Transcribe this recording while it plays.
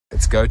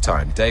It's go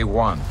time, day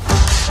one.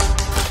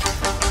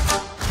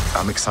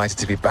 I'm excited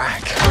to be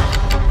back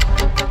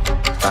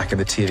in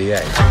the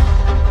TVA.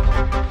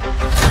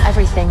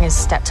 Everything is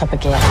stepped up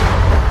again.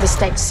 The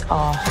stakes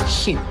are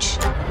huge.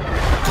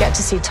 Get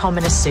to see Tom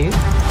in a suit.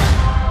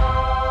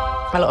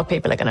 A lot of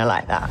people are going to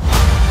like that.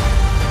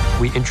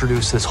 We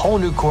introduce this whole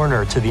new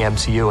corner to the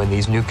MCU and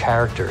these new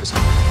characters.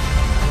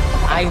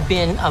 I've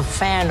been a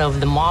fan of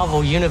the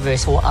Marvel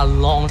Universe for a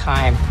long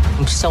time.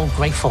 I'm so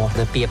grateful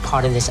to be a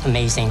part of this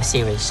amazing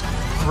series.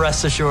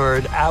 Rest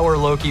assured, our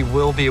Loki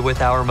will be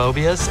with our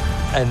Mobius,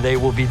 and they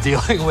will be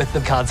dealing with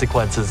the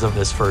consequences of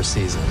this first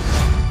season.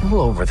 A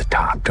little over the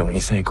top, don't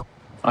you think?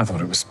 I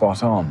thought it was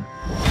spot on.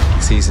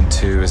 Season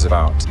 2 is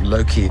about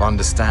Loki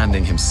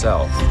understanding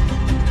himself.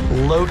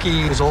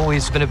 Loki has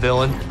always been a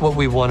villain. What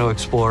we want to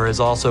explore is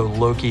also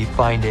Loki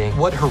finding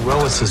what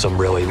heroicism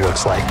really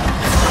looks like.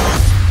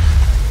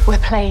 We're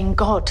playing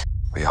God.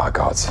 We are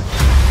gods.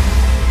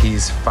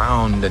 He's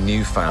found a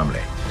new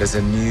family. There's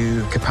a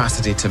new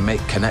capacity to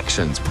make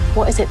connections.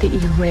 What is it that you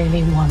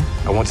really want?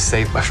 I want to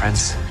save my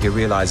friends. He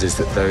realizes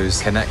that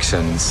those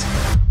connections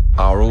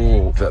are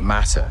all that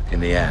matter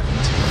in the end.